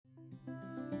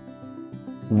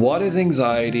What is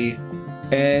anxiety?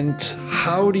 And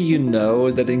how do you know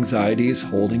that anxiety is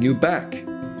holding you back?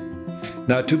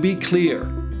 Now, to be clear,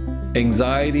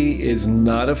 anxiety is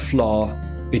not a flaw.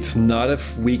 It's not a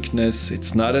weakness.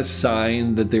 It's not a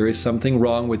sign that there is something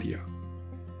wrong with you.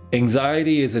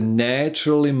 Anxiety is a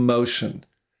natural emotion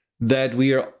that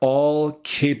we are all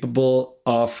capable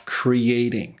of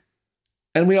creating.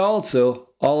 And we also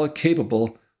all are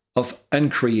capable of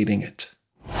uncreating it.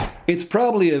 It's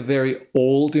probably a very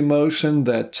old emotion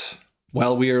that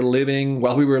while we were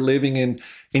living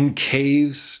in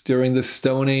caves during the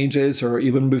Stone Ages or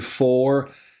even before,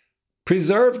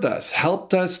 preserved us,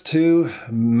 helped us to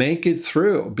make it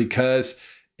through, because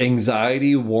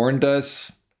anxiety warned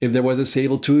us if there was a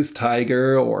saber-toothed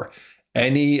tiger or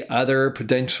any other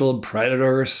potential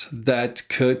predators that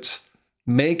could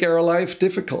make our life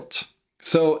difficult.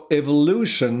 So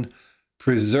evolution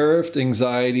preserved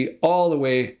anxiety all the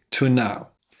way to now.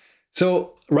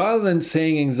 So rather than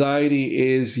saying anxiety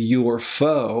is your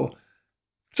foe,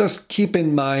 just keep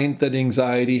in mind that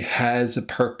anxiety has a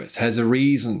purpose, has a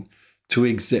reason to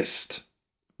exist.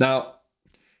 Now,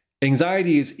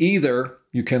 anxiety is either,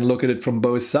 you can look at it from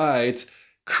both sides,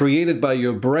 created by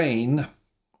your brain,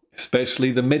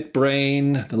 especially the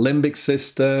midbrain, the limbic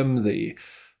system, the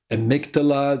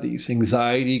amygdala, these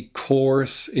anxiety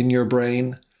cores in your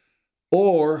brain,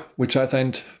 or, which I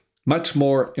find much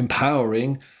more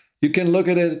empowering, you can look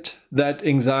at it that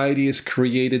anxiety is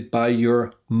created by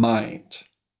your mind.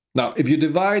 Now, if you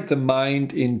divide the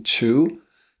mind in two,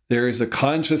 there is a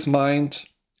conscious mind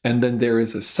and then there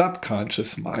is a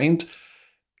subconscious mind.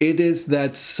 It is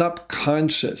that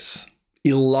subconscious,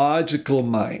 illogical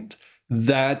mind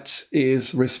that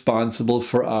is responsible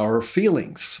for our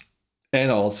feelings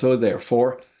and also,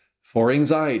 therefore, for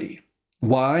anxiety.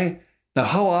 Why? Now,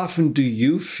 how often do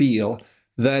you feel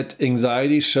that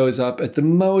anxiety shows up at the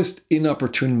most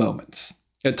inopportune moments?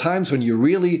 At times when you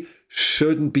really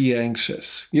shouldn't be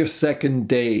anxious, your second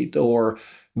date, or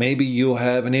maybe you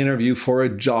have an interview for a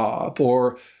job,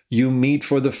 or you meet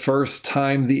for the first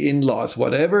time the in-laws,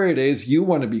 whatever it is, you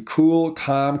want to be cool,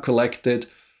 calm, collected,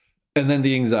 and then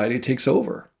the anxiety takes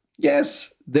over.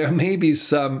 Yes, there may be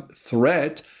some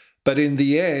threat, but in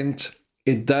the end,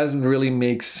 it doesn't really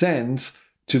make sense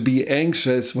to be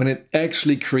anxious when it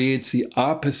actually creates the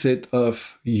opposite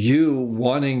of you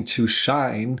wanting to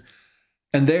shine.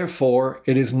 And therefore,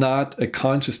 it is not a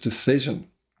conscious decision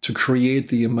to create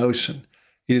the emotion.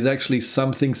 It is actually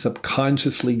something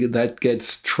subconsciously that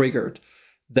gets triggered,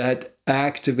 that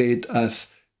activate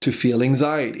us to feel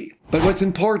anxiety. But what's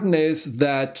important is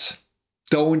that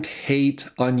don't hate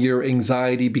on your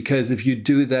anxiety, because if you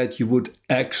do that, you would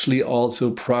actually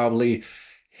also probably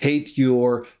hate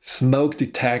your smoke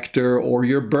detector or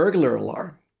your burglar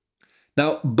alarm.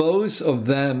 Now, both of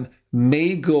them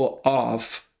may go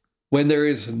off when there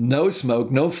is no smoke,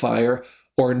 no fire,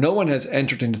 or no one has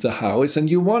entered into the house, and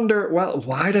you wonder, well,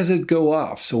 why does it go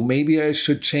off? So maybe I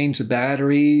should change the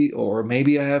battery, or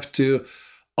maybe I have to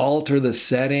alter the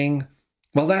setting.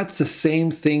 Well, that's the same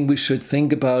thing we should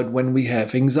think about when we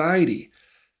have anxiety.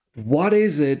 What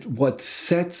is it what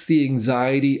sets the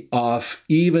anxiety off,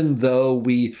 even though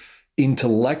we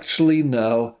intellectually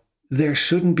know there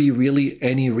shouldn't be really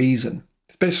any reason?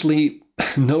 Especially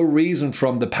no reason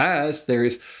from the past. There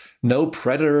is no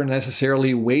predator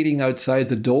necessarily waiting outside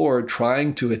the door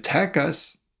trying to attack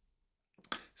us.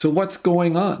 So what's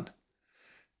going on?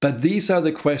 But these are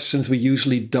the questions we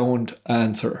usually don't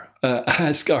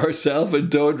ask ourselves and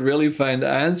don't really find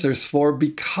answers for,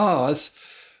 because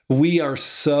we are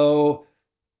so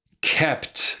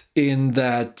kept in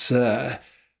that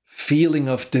feeling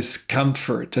of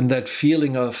discomfort and that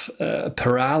feeling of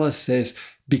paralysis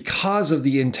because of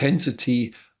the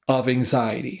intensity of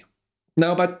anxiety.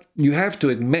 Now, but you have to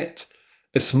admit,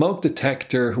 a smoke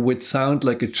detector who would sound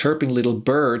like a chirping little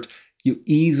bird, you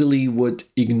easily would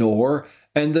ignore.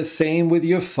 And the same with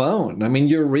your phone. I mean,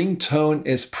 your ringtone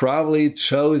is probably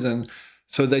chosen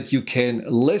so that you can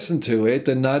listen to it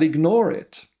and not ignore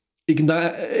it.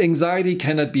 Anxiety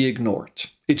cannot be ignored.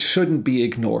 It shouldn't be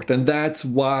ignored. And that's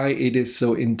why it is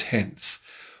so intense.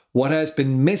 What has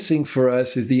been missing for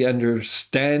us is the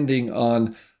understanding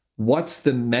on what's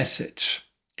the message.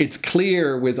 It's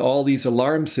clear with all these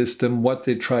alarm systems what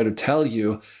they try to tell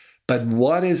you, but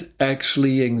what is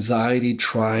actually anxiety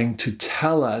trying to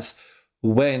tell us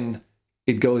when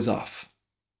it goes off?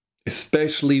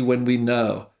 Especially when we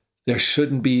know there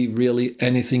shouldn't be really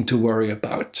anything to worry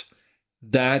about.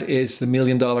 That is the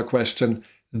million-dollar question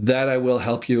that I will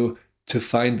help you to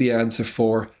find the answer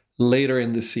for later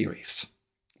in the series.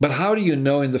 But how do you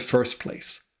know in the first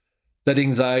place that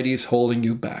anxiety is holding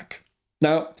you back?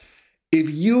 Now, If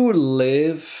you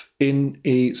live in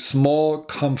a small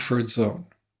comfort zone,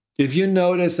 if you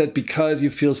notice that because you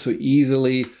feel so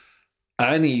easily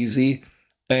uneasy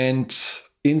and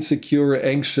insecure,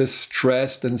 anxious,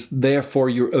 stressed, and therefore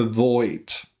you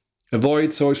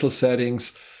avoid social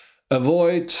settings,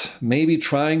 avoid maybe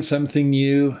trying something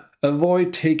new,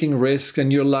 avoid taking risks,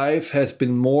 and your life has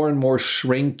been more and more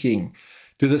shrinking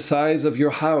to the size of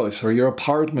your house or your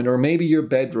apartment or maybe your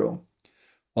bedroom,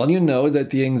 well, you know that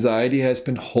the anxiety has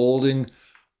been holding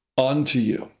onto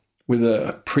you with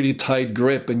a pretty tight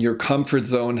grip, and your comfort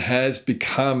zone has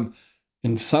become,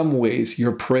 in some ways,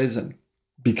 your prison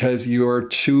because you are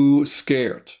too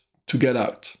scared to get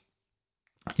out.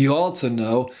 You also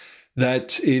know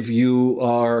that if you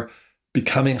are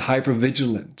becoming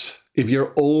hypervigilant, if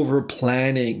you're over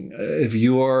planning, if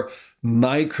you are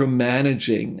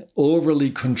micromanaging, overly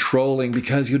controlling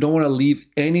because you don't want to leave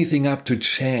anything up to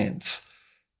chance,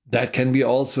 that can be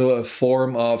also a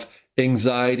form of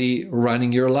anxiety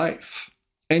running your life.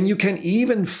 And you can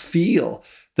even feel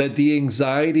that the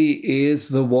anxiety is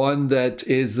the one that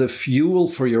is the fuel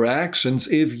for your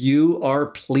actions if you are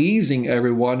pleasing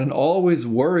everyone and always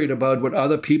worried about what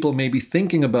other people may be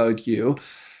thinking about you,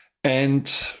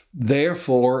 and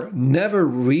therefore never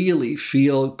really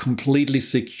feel completely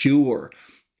secure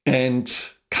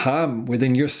and calm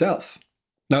within yourself.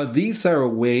 Now, these are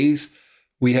ways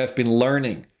we have been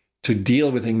learning to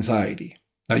deal with anxiety.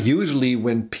 Now, usually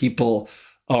when people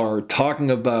are talking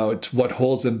about what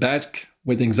holds them back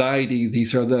with anxiety,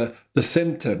 these are the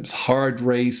symptoms: heart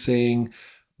racing,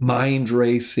 mind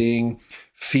racing,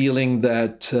 feeling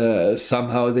that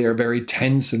somehow they are very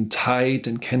tense and tight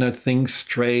and cannot think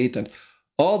straight. And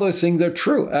all those things are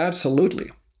true, absolutely.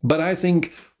 But I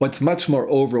think what's much more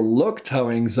overlooked how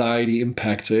anxiety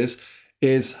impacts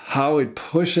is how it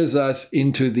pushes us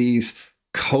into these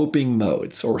coping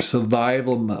modes or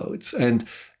survival modes and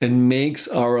makes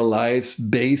our lives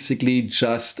basically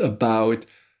just about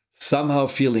somehow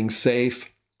feeling safe,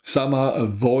 somehow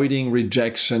avoiding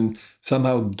rejection,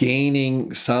 somehow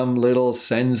gaining some little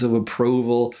sense of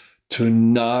approval to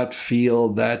not feel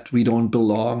that we don't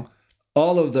belong.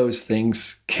 All of those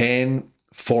things can,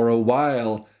 for a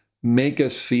while, make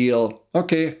us feel,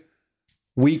 okay,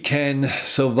 we can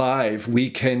survive, we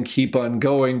can keep on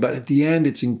going, but at the end,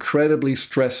 it's incredibly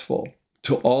stressful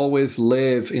to always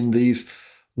live in these,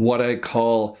 what I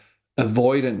call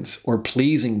avoidance or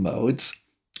pleasing modes,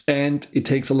 and it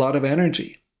takes a lot of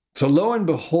energy. So lo and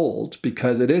behold,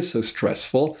 because it is so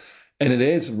stressful and it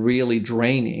is really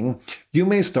draining, you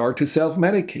may start to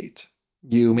self-medicate.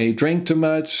 You may drink too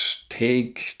much,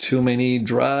 take too many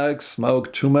drugs,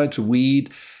 smoke too much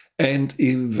weed, and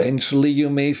eventually you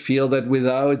may feel that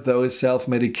without those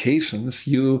self-medications,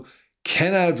 you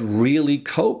cannot really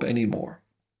cope anymore.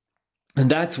 And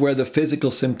that's where the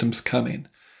physical symptoms come in.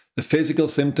 The physical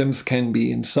symptoms can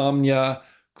be insomnia,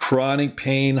 chronic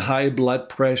pain, high blood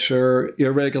pressure,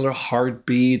 irregular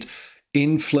heartbeat,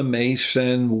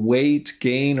 inflammation, weight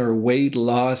gain or weight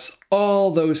loss. All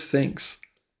those things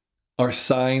are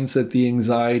signs that the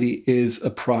anxiety is a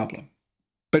problem.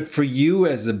 But for you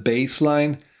as a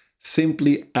baseline,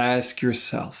 simply ask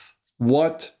yourself,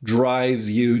 what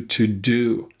drives you to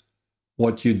do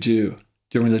what you do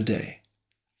during the day?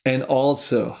 And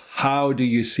also, how do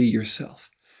you see yourself?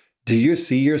 Do you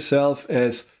see yourself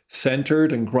as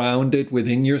centered and grounded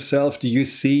within yourself? Do you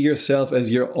see yourself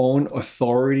as your own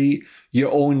authority,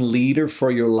 your own leader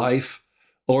for your life?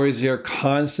 Or is there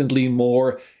constantly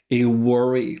more a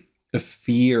worry, a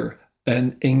fear,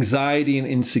 an anxiety and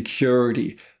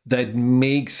insecurity that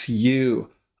makes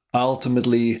you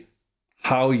ultimately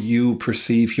how you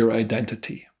perceive your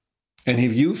identity? And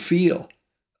if you feel,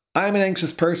 I'm an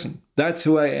anxious person, that's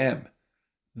who I am,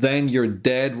 then you're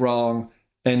dead wrong,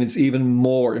 and it's even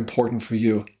more important for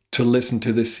you to listen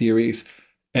to this series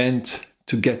and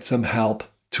to get some help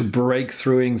to break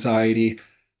through anxiety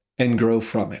and grow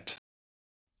from it.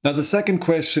 Now, the second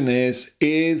question is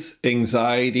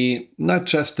anxiety not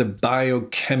just a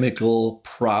biochemical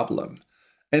problem,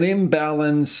 an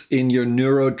imbalance in your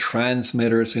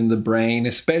neurotransmitters in the brain,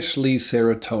 especially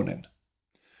serotonin?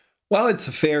 Well, it's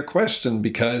a fair question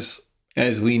because,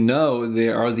 as we know,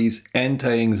 there are these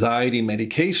anti-anxiety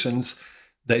medications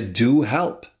that do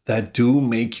help, that do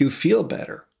make you feel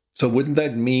better. So wouldn't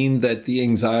that mean that the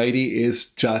anxiety is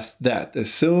just that?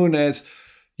 As soon as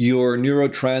your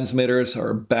neurotransmitters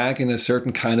are back in a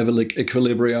certain kind of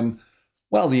equilibrium,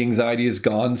 well, the anxiety is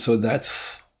gone, so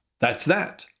that's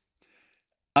that.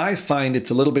 I find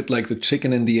it's a little bit like the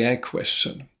chicken and the egg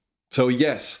question. So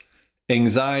yes,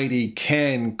 anxiety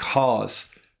can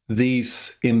cause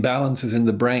these imbalances in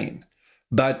the brain,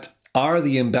 but Are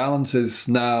the imbalances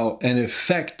now an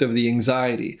effect of the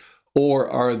anxiety, or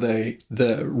are they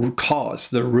the root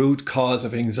cause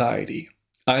of anxiety?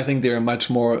 I think they're much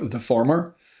more the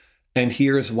former, and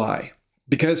here's why.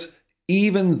 Because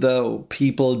even though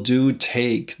people do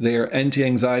take their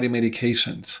anti-anxiety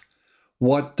medications,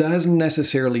 what doesn't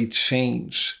necessarily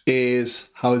change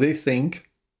is how they think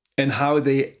and how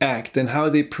they act and how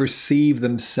they perceive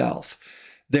themselves.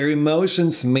 Their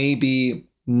emotions may be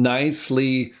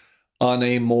nicely on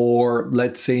a more,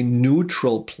 let's say,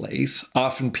 neutral place.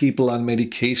 Often people on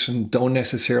medication don't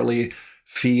necessarily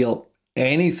feel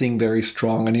anything very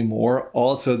strong anymore,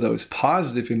 also those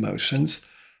positive emotions,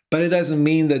 but it doesn't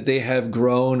mean that they have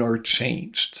grown or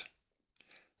changed.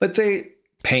 Let's say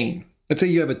pain. Let's say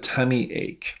you have a tummy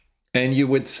ache, and you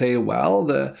would say, well,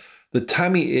 the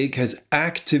tummy ache has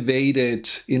activated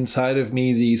inside of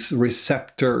me these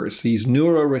receptors, these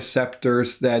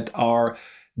neuroreceptors that are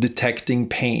detecting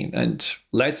pain. And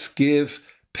let's give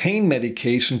pain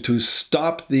medication to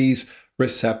stop these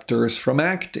receptors from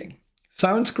acting.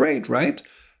 Sounds great, right?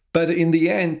 But in the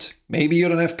end, maybe you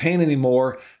don't have pain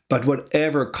anymore, but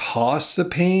whatever caused the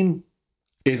pain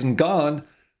isn't gone.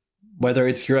 Whether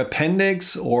it's your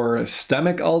appendix or a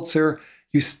stomach ulcer,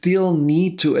 you still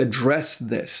need to address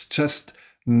this. Just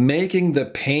making the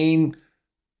pain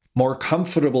more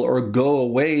comfortable or go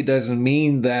away doesn't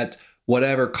mean that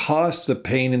whatever caused the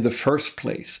pain in the first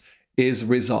place is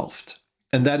resolved.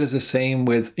 And that is the same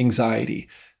with anxiety.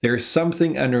 There's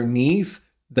something underneath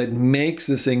that makes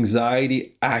this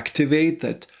anxiety activate,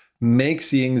 that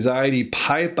makes the anxiety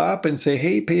pipe up and say,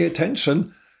 hey, pay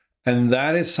attention. And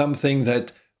that is something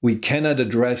that we cannot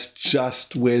address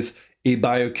just with a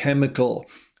biochemical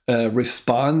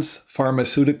response.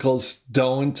 Pharmaceuticals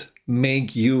don't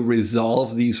make you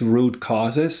resolve these root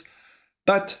causes,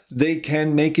 but they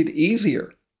can make it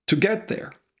easier to get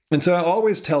there. And so I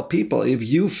always tell people, if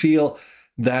you feel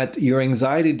that your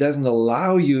anxiety doesn't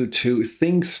allow you to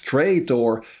think straight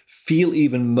or feel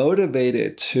even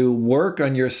motivated to work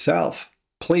on yourself,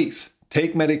 please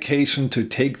take medication to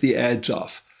take the edge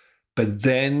off. But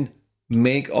then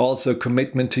make also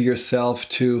commitment to yourself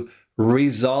to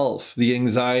resolve the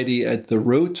anxiety at the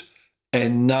root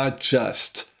and not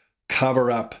just cover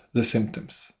up the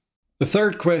symptoms. The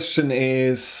third question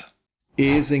is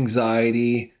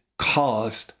anxiety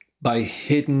caused by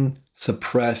hidden,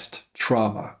 suppressed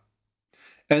trauma?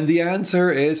 And the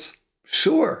answer is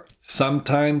sure,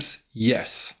 sometimes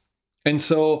yes. And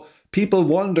so people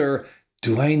wonder,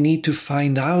 do I need to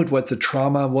find out what the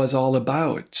trauma was all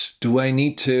about? Do I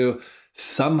need to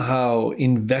somehow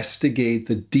investigate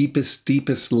the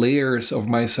deepest layers of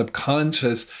my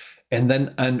subconscious and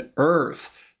then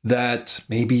unearth that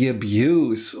maybe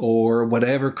abuse or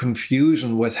whatever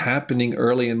confusion was happening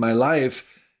early in my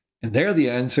life? And there the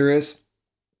answer is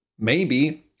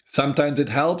maybe. Sometimes it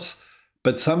helps,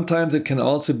 but sometimes it can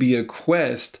also be a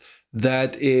quest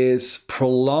that is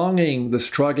prolonging the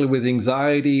struggle with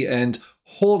anxiety and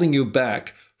holding you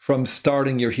back from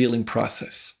starting your healing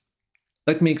process.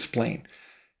 Let me explain.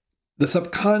 The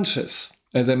subconscious,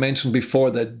 as I mentioned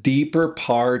before, the deeper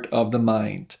part of the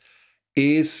mind,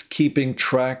 is keeping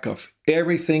track of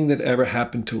everything that ever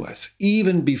happened to us,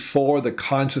 even before the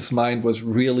conscious mind was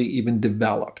really even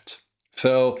developed.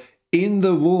 So in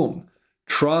the womb,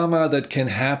 trauma that can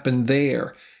happen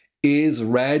there is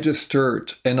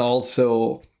registered and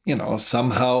also,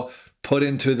 somehow put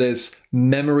into this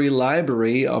memory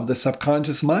library of the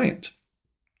subconscious mind.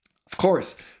 Of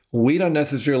course, we don't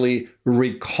necessarily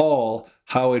recall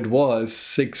how it was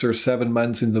 6 or 7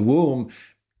 months in the womb.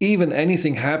 Even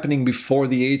anything happening before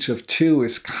the age of 2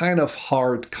 is kind of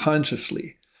hard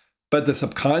consciously. But the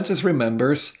subconscious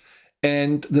remembers,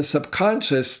 and the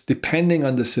subconscious, depending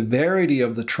on the severity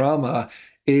of the trauma,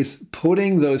 is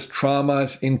putting those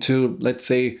traumas into, let's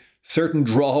say, certain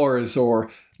drawers or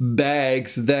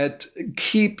bags that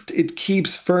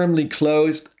keeps firmly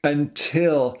closed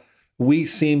until we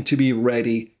seem to be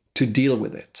ready to deal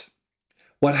with it.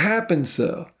 What happens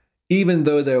though, even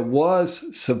though there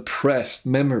was suppressed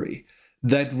memory,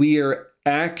 that we are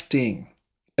acting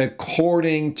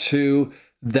according to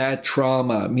that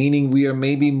trauma, meaning we are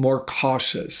maybe more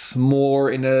cautious, more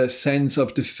in a sense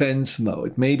of defense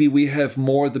mode. Maybe we have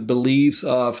more the beliefs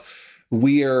of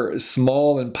we are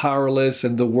small and powerless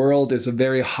and the world is a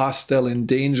very hostile and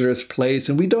dangerous place,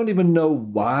 and we don't even know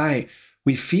why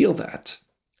we feel that.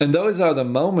 And those are the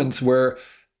moments where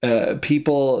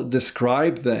people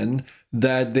describe then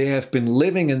that they have been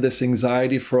living in this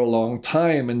anxiety for a long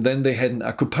time, and then they had an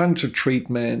acupuncture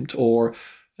treatment, or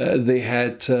they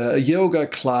had a yoga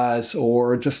class,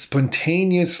 or just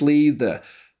spontaneously the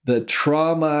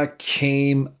trauma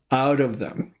came out of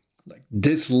them.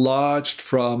 dislodged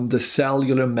from the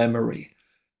cellular memory.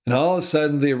 And all of a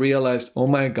sudden they realized, oh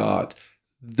my God,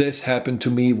 this happened to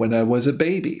me when I was a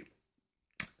baby.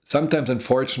 Sometimes,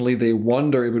 unfortunately, they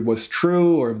wonder if it was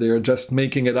true or if they're just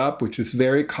making it up, which is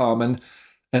very common.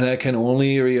 And I can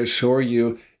only reassure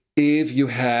you, if you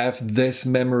have this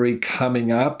memory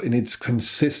coming up and it's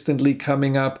consistently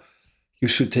coming up, you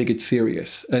should take it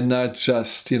serious and not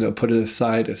just, put it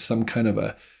aside as some kind of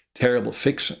a terrible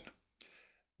fiction.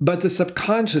 But the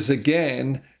subconscious,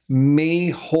 again,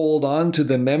 may hold on to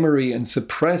the memory and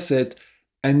suppress it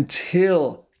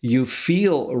until you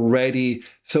feel ready.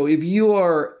 So if you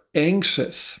are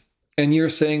anxious and you're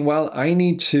saying, well, I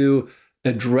need to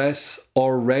address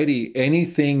already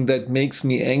anything that makes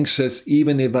me anxious,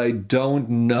 even if I don't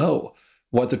know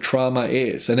what the trauma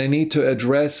is. And I need to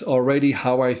address already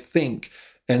how I think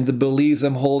and the beliefs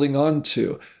I'm holding on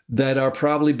to that are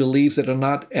probably beliefs that are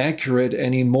not accurate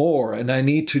anymore. And I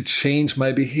need to change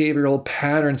my behavioral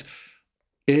patterns.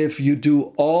 If you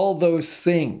do all those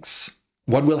things,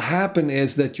 what will happen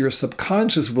is that your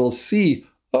subconscious will see,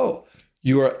 oh,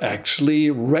 you are actually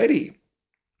ready.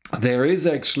 There is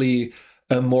actually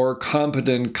a more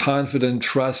competent, confident,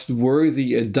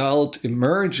 trustworthy adult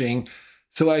emerging.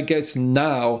 So I guess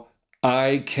now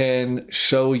I can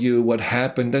show you what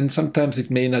happened. And sometimes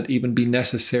it may not even be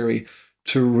necessary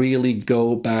to really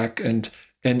go back and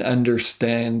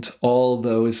understand all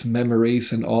those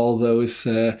memories and all those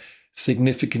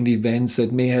significant events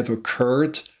that may have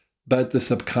occurred, but the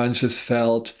subconscious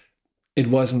felt it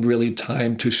wasn't really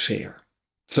time to share.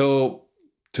 So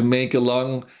to make a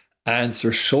long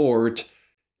answer short,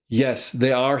 yes,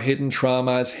 there are hidden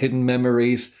traumas, hidden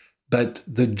memories, but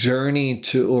the journey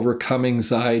to overcome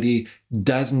anxiety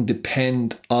doesn't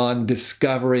depend on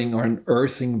discovering or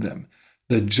unearthing them.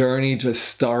 The journey just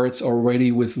starts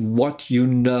already with what you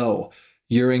know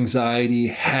your anxiety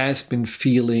has been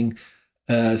feeling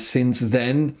since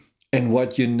then, and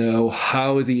what you know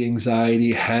how the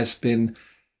anxiety has been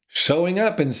showing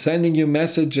up and sending you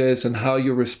messages and how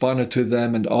you responded to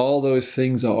them. And all those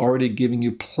things are already giving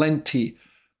you plenty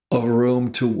of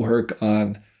room to work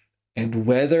on. And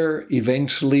whether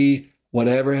eventually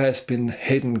whatever has been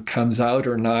hidden comes out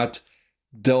or not,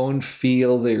 don't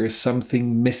feel there is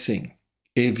something missing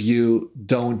if you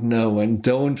don't know, and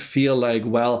don't feel like,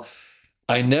 well,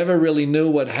 I never really knew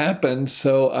what happened,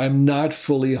 so I'm not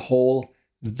fully whole.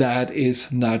 That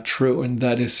is not true, and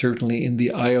that is certainly in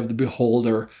the eye of the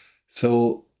beholder.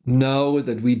 So know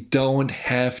that we don't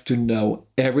have to know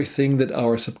everything that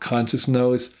our subconscious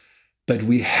knows, but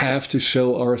we have to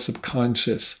show our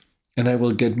subconscious, and I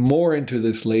will get more into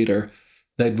this later,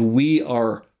 that we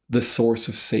are the source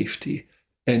of safety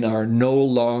and are no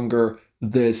longer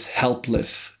this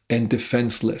helpless and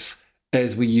defenseless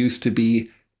as we used to be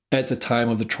at the time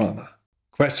of the trauma.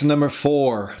 Question number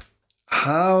 4.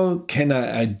 How can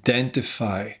I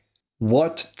identify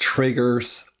what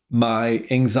triggers my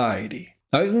anxiety?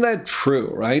 Now, isn't that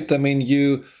true, right? I mean,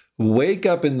 you wake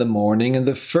up in the morning and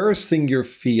the first thing you're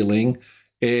feeling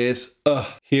is,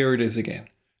 here it is again.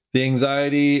 The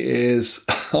anxiety is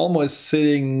almost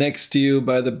sitting next to you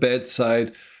by the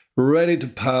bedside, ready to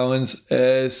pounce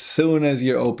as soon as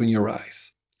you open your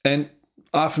eyes. And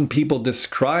often people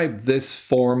describe this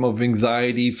form of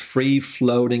anxiety,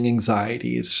 free-floating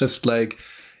anxiety. It's just like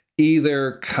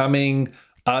either coming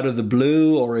out of the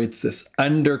blue, or it's this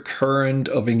undercurrent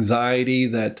of anxiety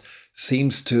that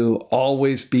seems to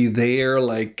always be there,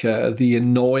 like the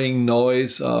annoying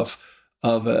noise of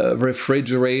a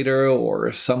refrigerator,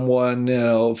 or someone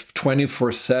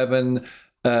 24/7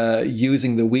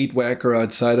 using the weed whacker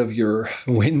outside of your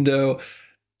window.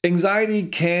 Anxiety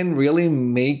can really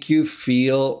make you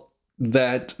feel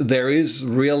that there is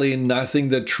really nothing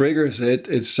that triggers it.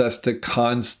 It's just a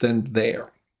constant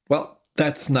there. Well,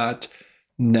 that's not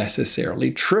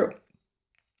necessarily true.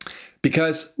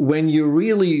 Because when you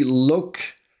really look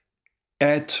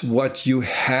at what you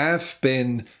have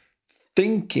been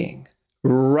thinking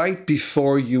right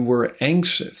before you were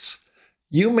anxious,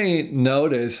 you may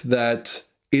notice that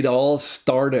it all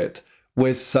started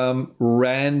with some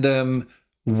random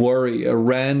worry, a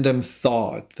random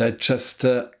thought that just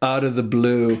out of the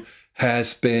blue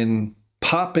has been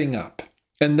popping up.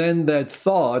 And then that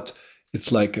thought,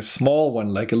 it's like a small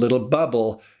one, like a little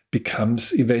bubble,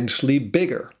 becomes eventually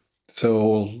bigger.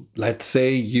 So let's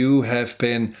say you have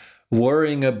been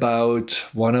worrying about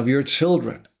one of your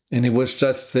children, and it was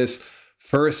just this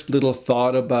first little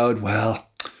thought about, well,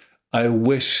 I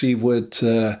wish she would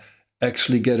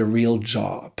actually get a real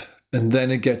job. And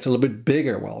then it gets a little bit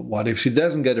bigger. Well, what if she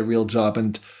doesn't get a real job?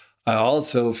 And I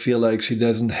also feel like she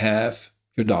doesn't have,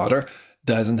 your daughter,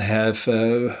 doesn't have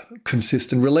a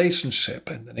consistent relationship.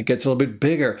 And then it gets a little bit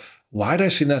bigger. Why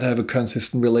does she not have a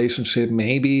consistent relationship?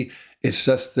 Maybe it's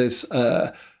just this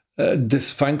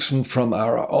dysfunction from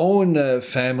our own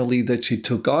family that she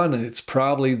took on. And it's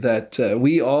probably that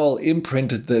we all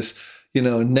imprinted this,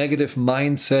 negative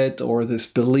mindset or this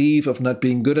belief of not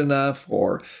being good enough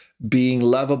or being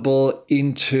lovable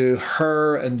into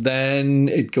her. And then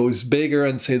it goes bigger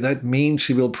and say that means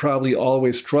she will probably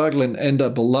always struggle and end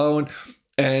up alone.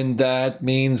 And that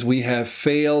means we have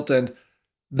failed. And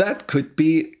that could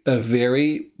be a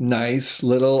very nice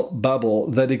little bubble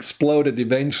that exploded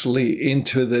eventually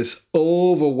into this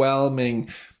overwhelming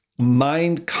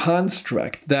mind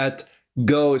construct that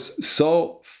goes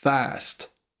so fast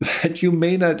that you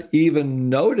may not even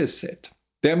notice it.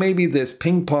 There may be this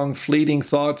ping-pong fleeting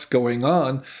thoughts going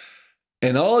on,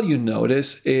 and all you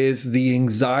notice is the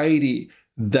anxiety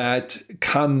that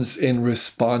comes in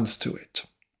response to it.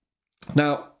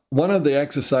 Now, one of the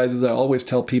exercises I always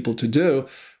tell people to do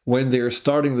when they're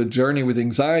starting the journey with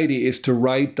anxiety is to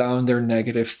write down their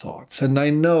negative thoughts. And I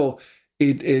know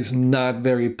it is not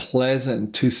very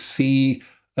pleasant to see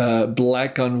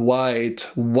black on white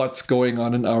what's going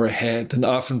on in our head. And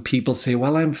often people say,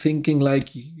 well, I'm thinking like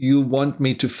you want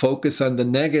me to focus on the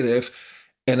negative.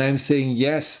 And I'm saying,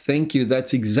 yes, thank you.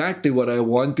 That's exactly what I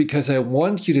want, because I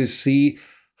want you to see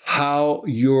how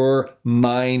your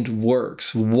mind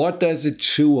works. What does it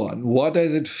chew on? What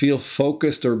does it feel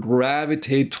focused or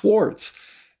gravitate towards?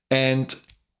 And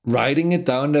writing it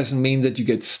down doesn't mean that you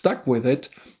get stuck with it,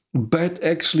 but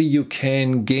actually you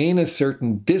can gain a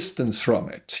certain distance from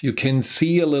it. You can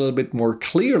see a little bit more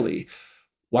clearly.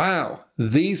 Wow,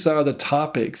 these are the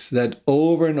topics that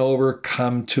over and over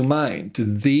come to mind.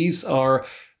 These are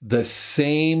the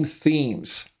same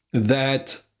themes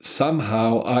that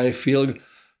somehow I feel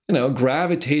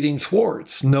gravitating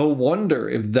towards. No wonder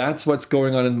if that's what's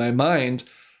going on in my mind,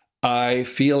 I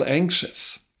feel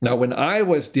anxious. Now, when I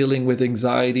was dealing with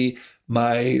anxiety,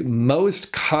 my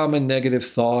most common negative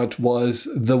thought was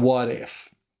the what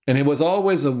if. And it was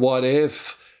always a what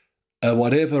if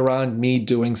around me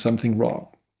doing something wrong.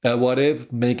 A what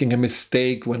if making a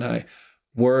mistake when I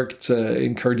worked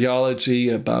in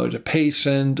cardiology about a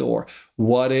patient, or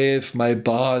what if my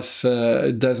boss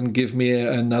doesn't give me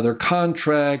another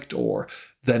contract, or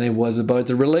then it was about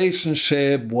the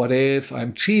relationship, what if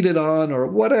I'm cheated on, or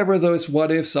whatever those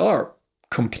what ifs are.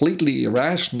 Completely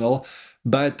irrational,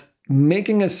 but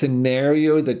making a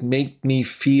scenario that made me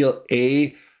feel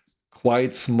A,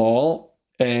 quite small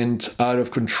and out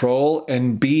of control,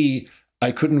 and B,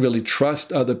 I couldn't really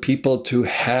trust other people to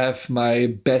have my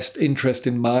best interest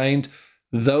in mind.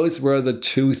 Those were the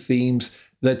two themes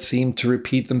that seemed to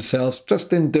repeat themselves,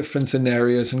 just in different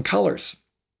scenarios and colors.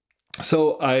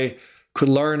 So I could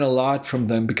learn a lot from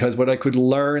them, because what I could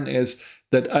learn is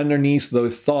that underneath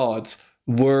those thoughts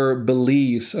were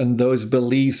beliefs, and those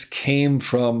beliefs came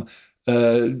from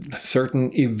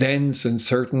certain events and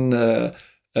certain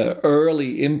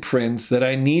early imprints that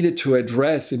I needed to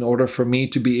address in order for me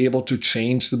to be able to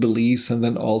change the beliefs, and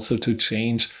then also to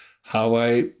change how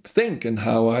I think and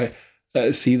how I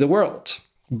see the world.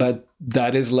 But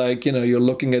that is like, you're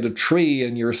looking at a tree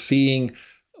and you're seeing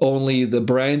only the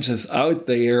branches out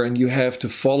there, and you have to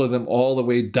follow them all the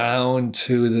way down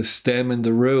to the stem and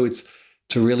the roots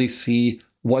to really see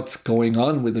what's going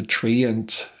on with the tree. And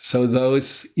so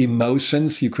those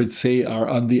emotions, you could say, are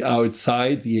on the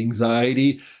outside, the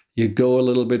anxiety. You go a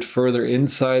little bit further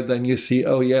inside, then you see,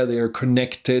 oh yeah, they are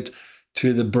connected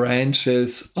to the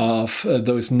branches of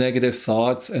those negative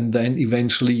thoughts. And then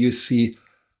eventually you see,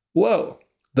 whoa,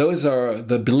 those are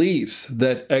the beliefs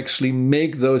that actually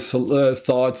make those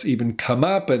thoughts even come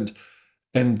up.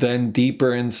 And then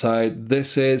deeper inside,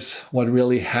 this is what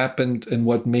really happened and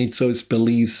what made those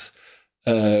beliefs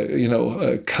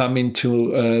come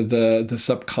into the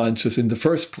subconscious in the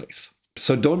first place.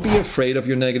 So don't be afraid of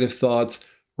your negative thoughts.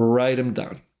 Write them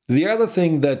down. The other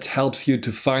thing that helps you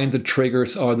to find the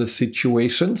triggers are the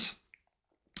situations.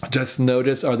 Just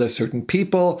notice, are there certain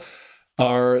people?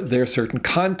 Are there certain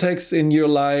contexts in your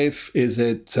life? Is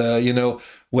it,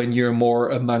 when you're more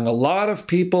among a lot of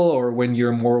people, or when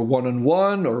you're more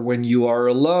one-on-one, or when you are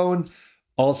alone?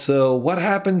 Also, what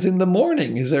happens in the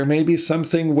morning? Is there maybe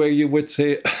something where you would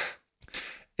say,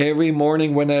 every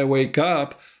morning when I wake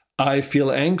up, I feel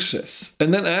anxious?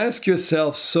 And then ask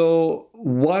yourself, so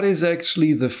what is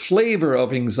actually the flavor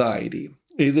of anxiety?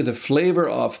 Is it a flavor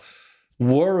of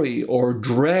worry or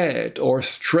dread or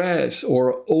stress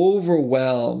or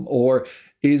overwhelm? Or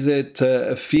is it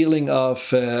a feeling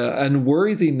of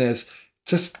unworthiness?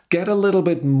 Just get a little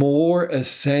bit more a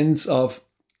sense of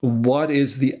what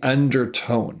is the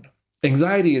undertone.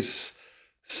 Anxiety is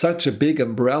such a big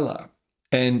umbrella.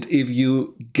 And if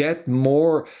you get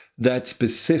more that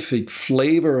specific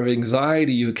flavor of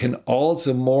anxiety, you can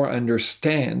also more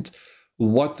understand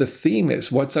what the theme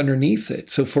is, what's underneath it.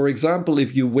 So for example,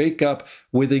 if you wake up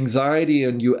with anxiety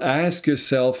and you ask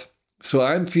yourself, so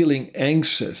I'm feeling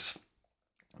anxious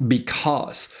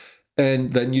because,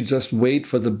 and then you just wait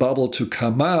for the bubble to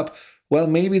come up, well,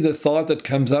 maybe the thought that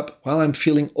comes up, well, I'm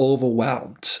feeling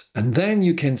overwhelmed. And then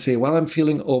you can say, well, I'm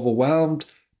feeling overwhelmed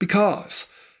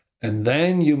because. And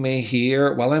then you may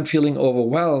hear, well, I'm feeling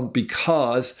overwhelmed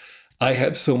because I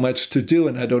have so much to do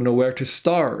and I don't know where to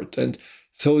start. And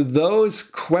so those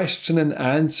question and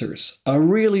answers are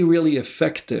really, really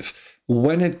effective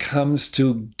when it comes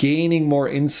to gaining more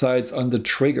insights on the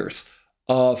triggers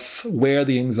of where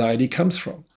the anxiety comes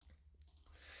from.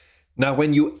 Now,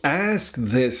 when you ask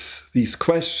these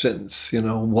questions,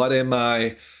 what am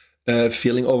I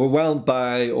feeling overwhelmed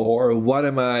by, or what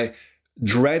am I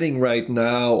dreading right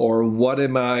now, or what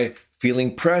am I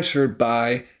feeling pressured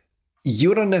by,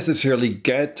 you don't necessarily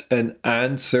get an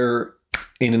answer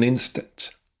in an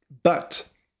instant. But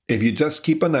if you just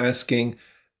keep on asking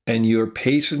and you're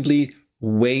patiently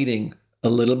waiting a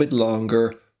little bit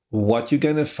longer, what you're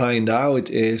going to find out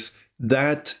is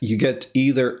that you get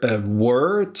either a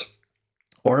word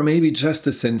or maybe just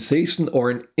a sensation or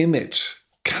an image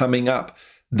coming up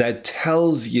that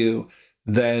tells you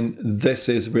then this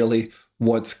is really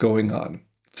what's going on.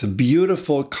 It's a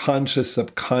beautiful conscious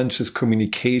subconscious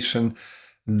communication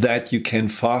that you can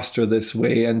foster this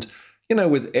way. And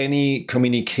with any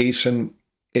communication,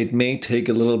 it may take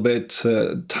a little bit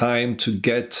time to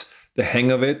get the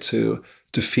hang of it, to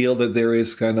feel that there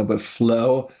is kind of a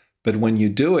flow. But when you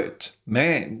do it,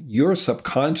 man, your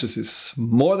subconscious is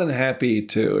more than happy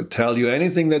to tell you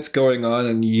anything that's going on,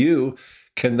 and you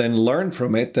can then learn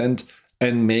from it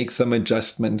and make some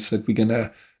adjustments that we're going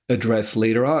to address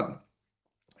later on.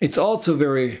 It's also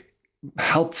very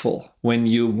helpful when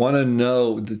you want to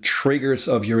know the triggers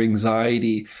of your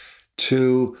anxiety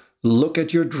to look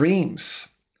at your dreams.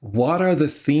 What are the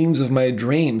themes of my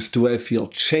dreams? Do I feel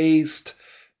chased?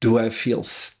 Do I feel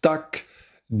stuck?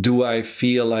 Do I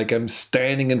feel like I'm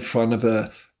standing in front of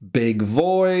a big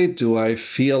void? Do I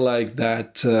feel like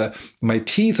that my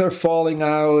teeth are falling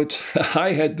out?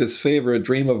 I had this favorite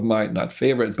dream of mine, not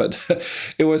favorite, but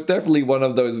it was definitely one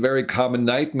of those very common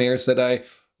nightmares that I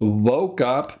woke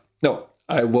up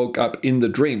in the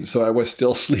dream, so I was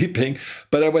still sleeping,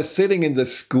 but I was sitting in the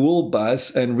school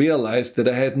bus and realized that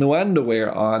I had no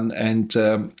underwear on. And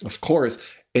of course,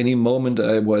 any moment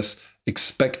I was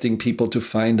expecting people to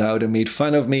find out and made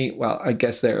fun of me. Well, I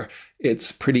guess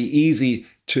it's pretty easy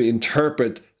to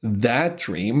interpret that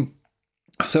dream.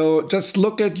 So just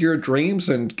look at your dreams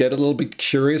and get a little bit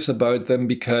curious about them,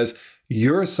 because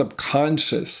your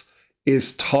subconscious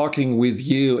is talking with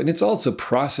you, and it's also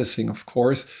processing, of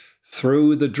course,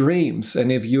 through the dreams.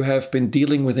 And if you have been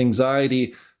dealing with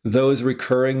anxiety, those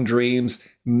recurring dreams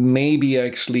may be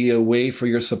actually a way for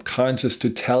your subconscious to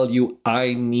tell you,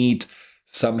 I need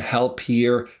some help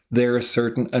here. There are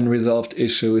certain unresolved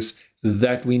issues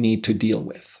that we need to deal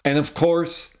with. And of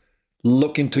course,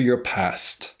 look into your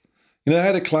past. I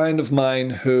had a client of mine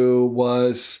who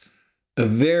was a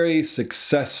very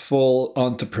successful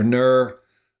entrepreneur,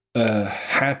 a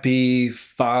happy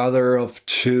father of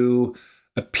two,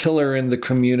 a pillar in the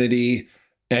community,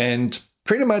 and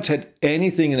pretty much had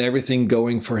anything and everything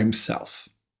going for himself.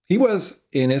 He was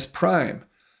in his prime,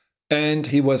 and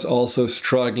he was also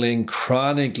struggling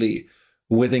chronically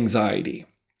with anxiety.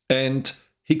 And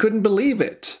he couldn't believe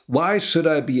it. Why should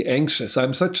I be anxious?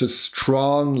 I'm such a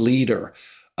strong leader.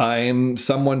 I'm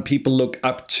someone people look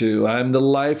up to. I'm the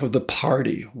life of the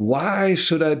party. Why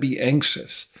should I be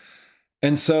anxious?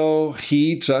 And so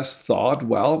he just thought,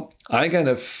 well, I'm going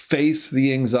to face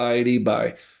the anxiety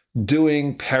by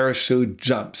doing parachute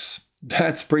jumps.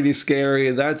 That's pretty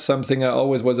scary. That's something I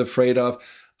always was afraid of.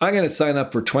 I'm going to sign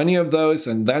up for 20 of those,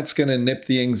 and that's going to nip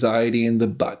the anxiety in the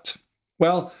butt.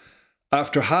 Well,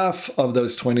 after half of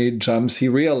those 20 jumps, he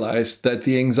realized that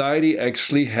the anxiety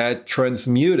actually had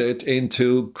transmuted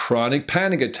into chronic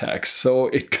panic attacks. So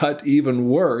it got even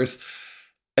worse.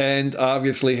 And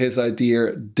obviously his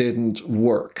idea didn't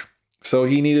work. So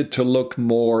he needed to look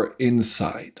more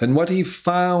inside. And what he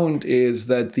found is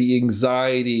that the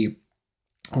anxiety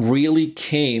really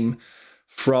came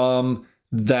from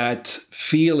that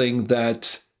feeling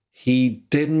that he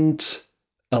didn't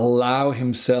allow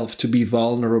himself to be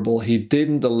vulnerable. He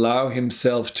didn't allow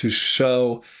himself to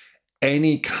show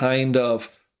any kind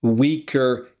of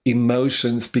weaker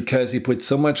emotions because he put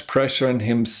so much pressure on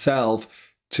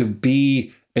himself to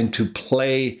be and to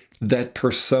play that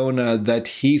persona that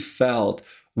he felt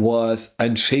was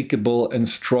unshakable and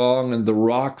strong and the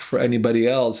rock for anybody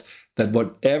else, that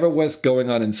whatever was going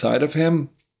on inside of him,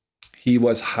 he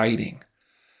was hiding.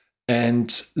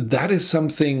 And that is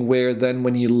something where then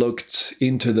when he looked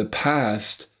into the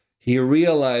past, he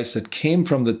realized it came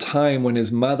from the time when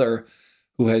his mother,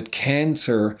 who had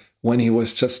cancer when he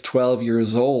was just 12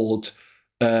 years old,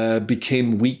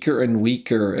 became weaker and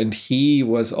weaker. And he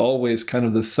was always kind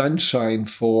of the sunshine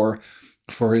for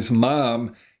his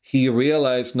mom. He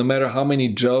realized no matter how many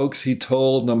jokes he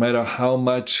told, no matter how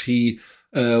much he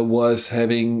was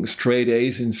having straight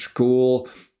A's in school,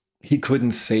 he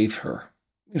couldn't save her.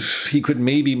 He could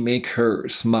maybe make her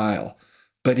smile,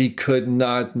 but he could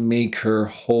not make her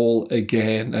whole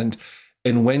again.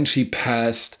 And when she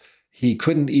passed, he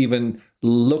couldn't even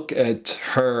look at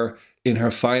her in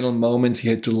her final moments. He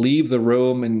had to leave the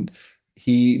room, and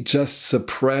he just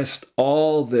suppressed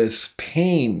all this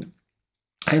pain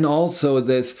and also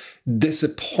this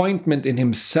disappointment in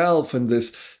himself and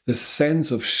this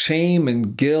sense of shame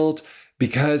and guilt,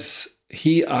 because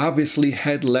he obviously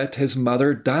had let his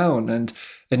mother down, and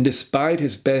despite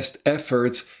his best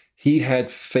efforts, he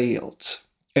had failed.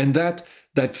 And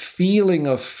that feeling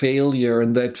of failure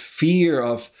and that fear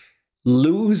of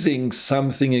losing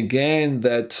something again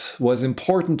that was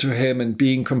important to him and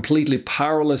being completely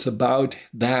powerless about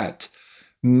that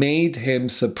made him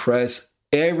suppress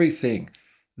everything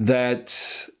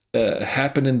that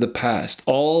happened in the past,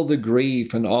 all the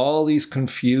grief and all these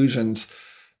confusions.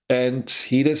 And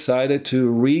he decided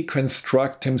to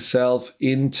reconstruct himself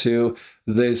into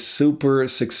this super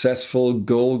successful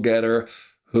goal-getter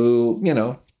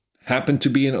who, happened to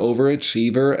be an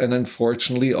overachiever, and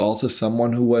unfortunately also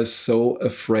someone who was so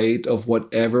afraid of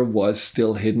whatever was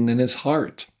still hidden in his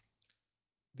heart.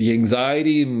 The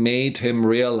anxiety made him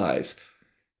realize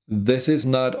this is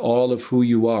not all of who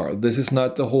you are. This is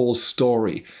not the whole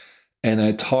story. And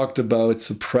I talked about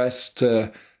suppressed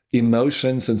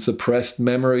emotions and suppressed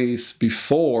memories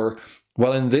before.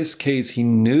 Well, in this case, he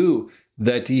knew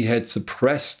that he had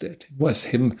suppressed it. It was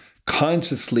him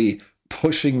consciously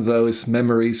pushing those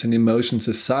memories and emotions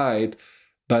aside.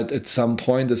 But at some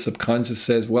point, the subconscious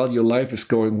says, well, your life is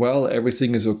going well,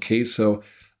 everything is okay. So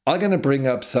I'm going to bring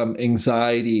up some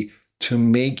anxiety to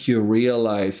make you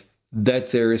realize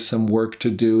that there is some work to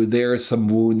do. There are some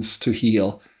wounds to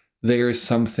heal. There is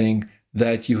something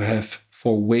that you have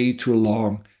for way too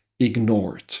long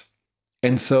ignored.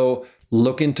 And so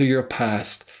look into your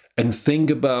past and think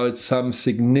about some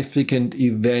significant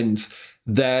events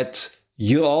that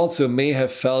you also may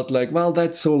have felt like, well,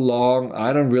 that's so long.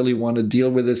 I don't really want to deal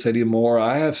with this anymore.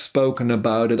 I have spoken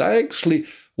about it. I actually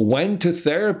went to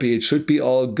therapy. It should be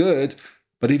all good.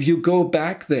 But if you go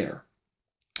back there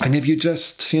and if you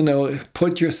just,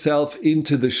 put yourself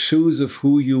into the shoes of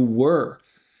who you were,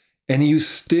 and you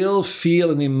still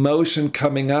feel an emotion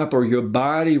coming up or your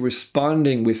body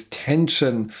responding with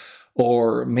tension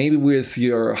or maybe with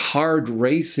your heart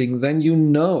racing, then you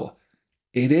know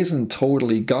it isn't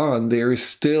totally gone. There is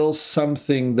still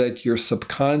something that your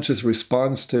subconscious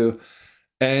responds to.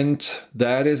 And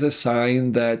that is a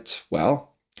sign that,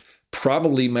 well,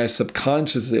 probably my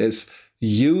subconscious is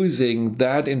using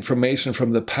that information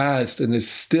from the past and is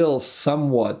still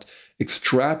somewhat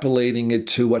extrapolating it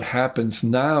to what happens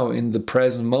now in the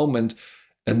present moment.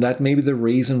 And that may be the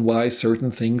reason why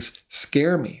certain things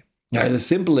scare me. Now, the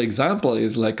simple example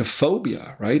is like a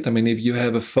phobia, right? I mean, if you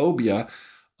have a phobia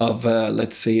of,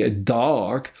 let's say, a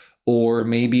dog or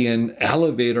maybe an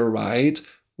elevator ride,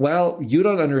 well, you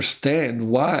don't understand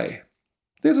why.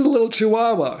 This is a little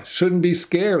chihuahua, shouldn't be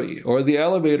scary. Or the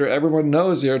elevator, everyone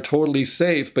knows you're totally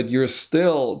safe, but you're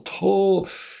still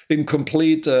in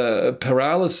complete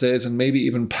paralysis and maybe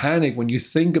even panic when you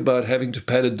think about having to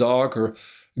pet a dog or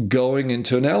going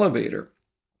into an elevator.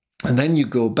 And then you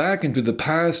go back into the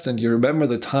past and you remember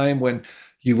the time when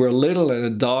you were little and a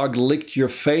dog licked your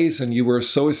face and you were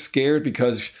so scared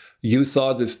because you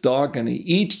thought this dog gonna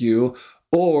eat you,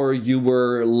 or you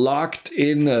were locked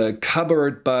in a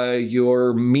cupboard by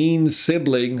your mean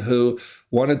sibling who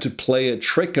wanted to play a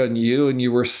trick on you and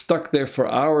you were stuck there for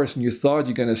hours and you thought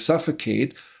you're gonna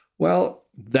suffocate. Well,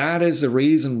 that is the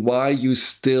reason why you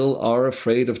still are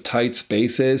afraid of tight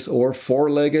spaces or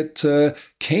four-legged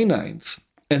canines.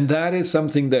 And that is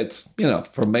something that's,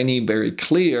 for many very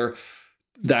clear,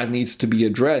 that needs to be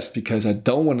addressed because I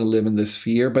don't want to live in this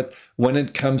fear. But when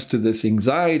it comes to this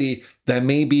anxiety, there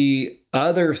may be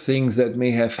other things that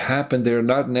may have happened. They're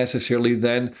not necessarily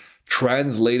then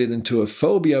translated into a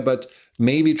phobia, but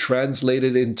maybe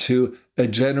translated into a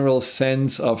general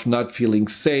sense of not feeling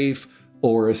safe,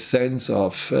 or a sense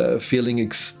of feeling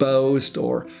exposed,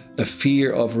 or a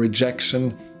fear of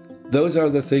rejection. those are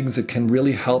the things that can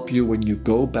really help you when you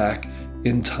go back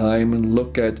in time and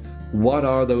look at what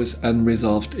are those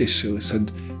unresolved issues.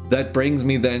 And that brings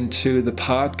me then to the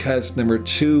podcast number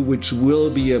 2, which will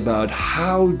be about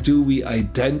how do we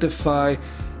identify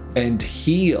and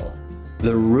heal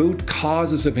the root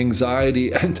causes of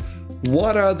anxiety and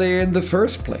what are they in the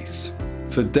first place.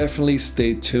 So definitely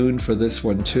stay tuned for this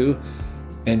one too.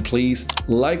 And please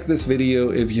like this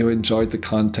video if you enjoyed the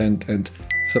content and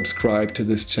subscribe to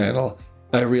this channel.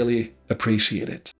 I really appreciate it.